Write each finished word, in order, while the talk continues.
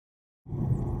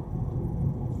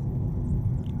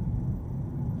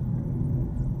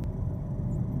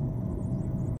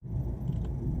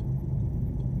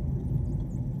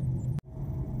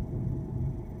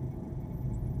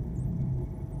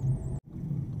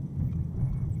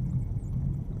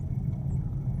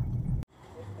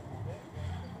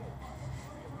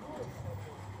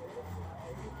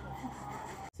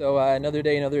So another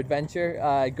day, another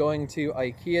adventure. Going to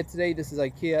IKEA today. This is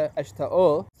IKEA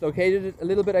Esthaol. It's located a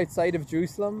little bit outside of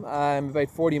Jerusalem, about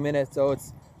 40 minutes. So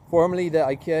it's formerly the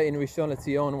IKEA in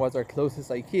Rosehill was our closest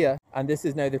IKEA, and this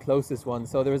is now the closest one.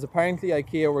 So there was apparently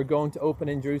IKEA were going to open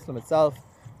in Jerusalem itself.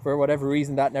 For whatever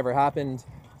reason, that never happened.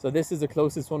 So this is the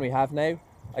closest one we have now.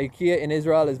 IKEA in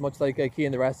Israel is much like IKEA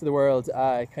in the rest of the world,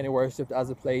 kind of worshipped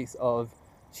as a place of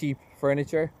cheap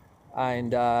furniture,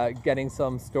 and getting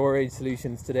some storage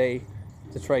solutions today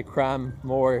to try cram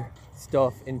more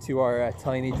stuff into our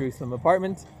tiny Jerusalem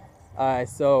apartment.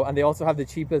 And they also have the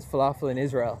cheapest falafel in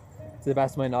Israel. To the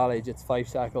best of my knowledge, it's 5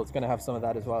 shekels. It's going to have some of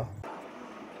that as well.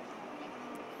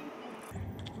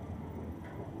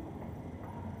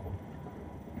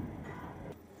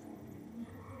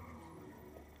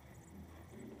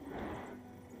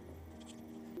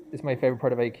 This is my favorite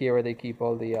part of IKEA, where they keep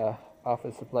all the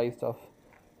office supply stuff.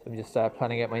 So I'm just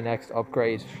planning out my next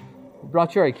upgrade. I'm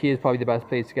not sure IKEA is probably the best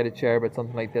place to get a chair, but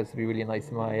something like this would be really nice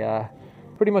in my...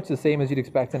 pretty much the same as you'd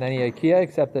expect in any IKEA,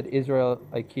 except that Israel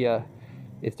IKEA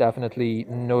is definitely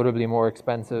notably more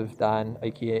expensive than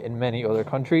IKEA in many other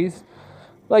countries.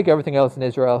 Like everything else in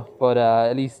Israel, but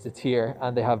at least it's here,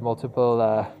 and they have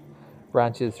multiple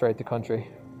branches throughout the country.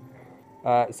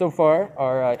 So far,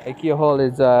 our IKEA haul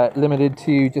is limited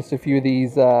to just a few of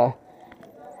these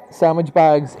sandwich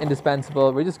bags,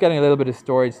 indispensable. We're just getting a little bit of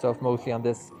storage stuff mostly on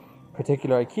this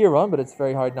particular IKEA run, but it's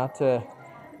very hard not to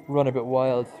run a bit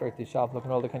wild throughout the shop, looking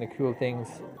at all the kind of cool things.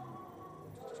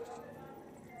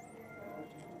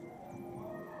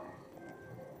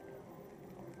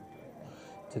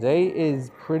 Today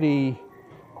is pretty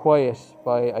quiet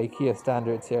by IKEA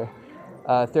standards here.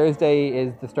 Thursday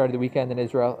is the start of the weekend in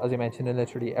Israel, as I mentioned in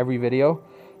literally every video.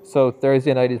 So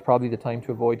Thursday night is probably the time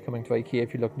to avoid coming to IKEA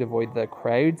if you're looking to avoid the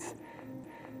crowds.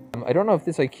 I don't know if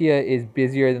this IKEA is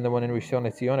busier than the one in Rishon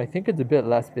LeZion. I think it's a bit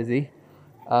less busy,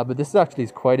 but this is actually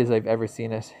as quiet as I've ever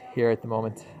seen it here at the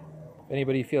moment. If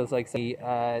anybody feels like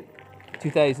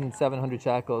 2,700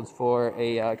 shekels for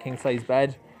a king-size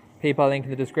bed, PayPal link in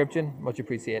the description, much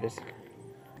appreciated.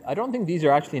 I don't think these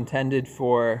are actually intended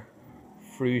for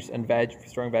fruit and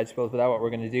storing vegetables, but that's what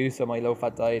we're going to do. So my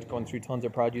low-fat diet, going through tons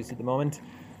of produce at the moment.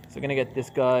 So we're going to get this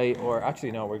guy, or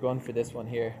actually no, we're going for this one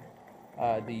here,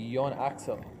 the Yon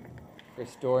Axle, for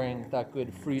storing that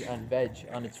good fruit and veg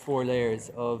on its 4 layers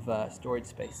of storage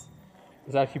space.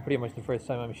 It's actually pretty much the first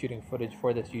time I'm shooting footage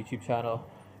for this YouTube channel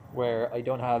where I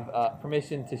don't have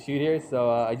permission to shoot here.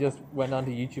 So I just went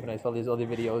onto YouTube and I saw these other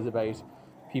videos about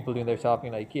people doing their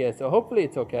shopping at IKEA. So hopefully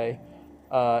it's okay.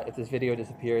 If this video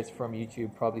disappears from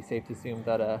YouTube, probably safe to assume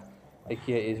that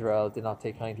IKEA Israel did not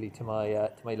take kindly to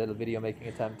my little video making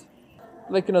attempt.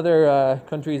 Like in other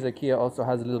countries, IKEA also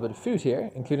has a little bit of food here,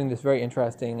 including this very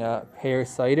interesting pear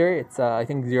cider. It's I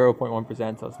think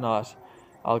 0.1%, so it's not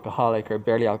alcoholic or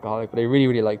barely alcoholic, but I really,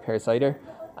 really like pear cider.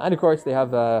 And of course they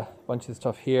have a bunch of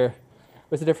stuff here.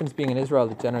 With the difference being in Israel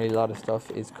that generally a lot of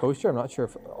stuff is kosher. I'm not sure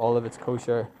if all of it's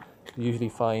kosher. You usually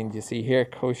find, you see here,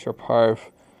 kosher parv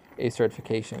A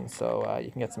certification, so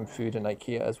you can get some food in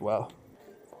IKEA as well.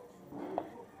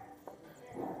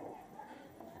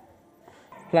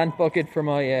 Plant bucket for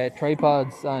my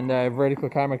tripods and vertical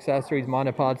camera accessories,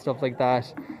 monopod, stuff like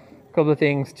that. A couple of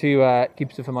things to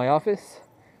keep stuff in my office,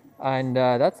 and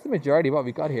that's the majority of what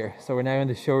we got here. So we're now in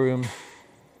the showroom.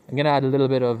 I'm going to add a little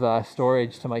bit of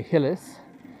storage to my hillis,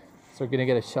 so we're going to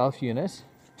get a shelf unit,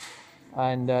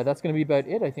 and that's going to be about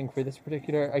it, I think, for this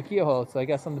particular IKEA haul. So I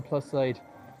guess on the plus side,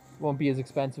 won't be as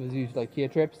expensive as usual IKEA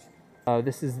trips.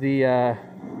 This is the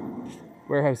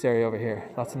warehouse area over here.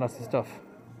 Lots and lots of stuff.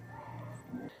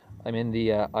 I'm in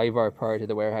the Ivar part of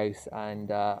the warehouse, and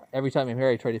every time I'm here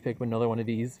I try to pick up another one of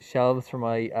these shelves for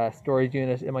my storage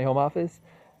unit in my home office.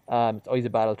 It's always a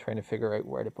battle trying to figure out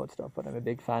where to put stuff, but I'm a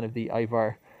big fan of the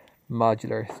Ivar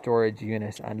modular storage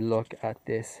unit, and look at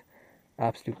this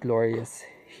absolute glorious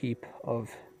heap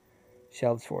of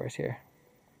shelves for it here.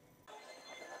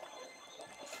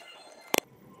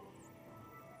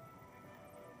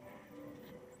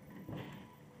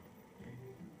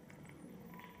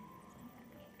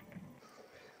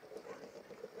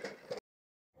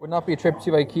 Would not be a trip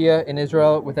to IKEA in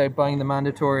Israel without buying the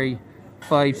mandatory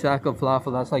 5 shekel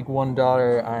falafel. That's like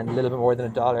 $1 and a little bit more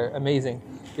than $1. Amazing.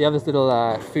 They have this little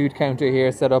food counter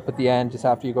here set up at the end just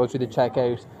after you go through the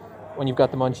checkout when you've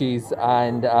got the munchies,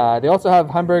 and they also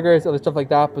have hamburgers, other stuff like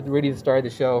that, but really the star of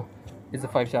the show is the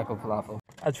 5 shekel falafel.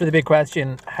 As for the big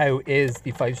question, how is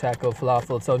the 5 shekel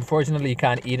falafel? So unfortunately you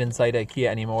can't eat inside IKEA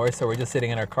anymore, so we're just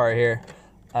sitting in our car here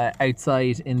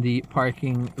outside in the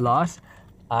parking lot.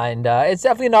 And it's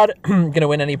definitely not going to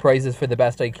win any prizes for the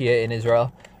best IKEA in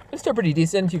Israel. It's still pretty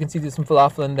decent. You can see there's some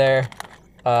falafel in there.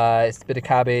 it's a bit of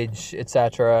cabbage,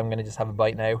 etc. I'm going to just have a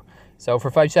bite now. So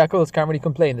for 5 shekels, can't really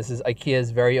complain. This is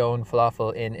IKEA's very own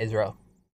falafel in Israel.